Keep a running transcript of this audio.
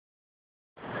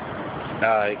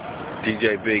Alright,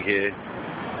 DJ Big here.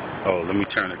 Oh, let me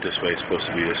turn it this way. It's supposed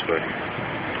to be this way.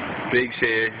 Big's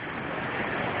here.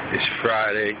 It's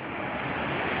Friday,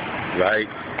 right?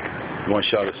 Want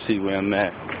y'all to see where I'm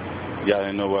at. Y'all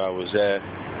didn't know where I was at.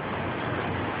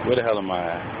 Where the hell am I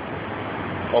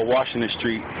at? Oh, Washington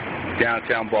Street,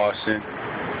 downtown Boston.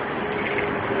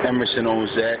 Emerson owns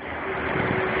that.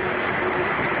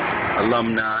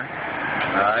 Alumni.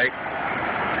 Alright?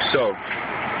 So,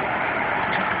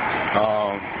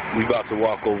 we about to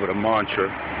walk over to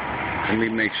Mantra. Let me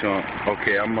make sure.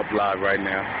 Okay, I'm up live right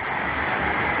now.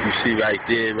 You see right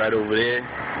there, right over there.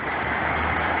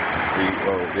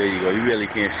 Oh, there you go. You really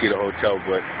can't see the hotel,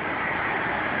 but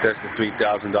that's the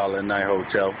 $3,000 a night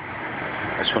hotel.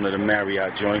 That's one of the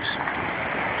Marriott joints.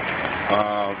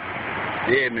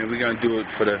 Yeah, man, we're gonna do it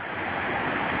for the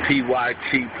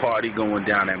PYT party going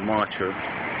down at Mantra.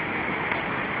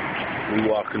 We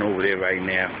walking over there right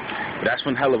now. That's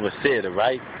one hell of a theater,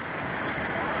 right?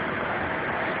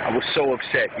 I was so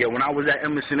upset. Yo, when I was at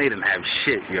Emerson, they didn't have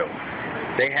shit, yo.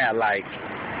 They had, like,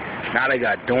 now they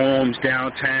got dorms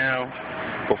downtown.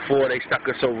 Before, they stuck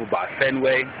us over by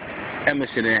Fenway.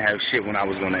 Emerson didn't have shit when I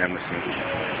was going to Emerson.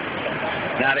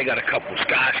 Now they got a couple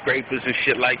skyscrapers and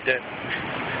shit like that.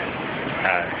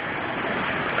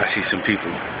 I see some people.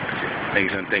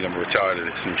 Niggas gonna think I'm retarded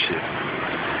or some shit.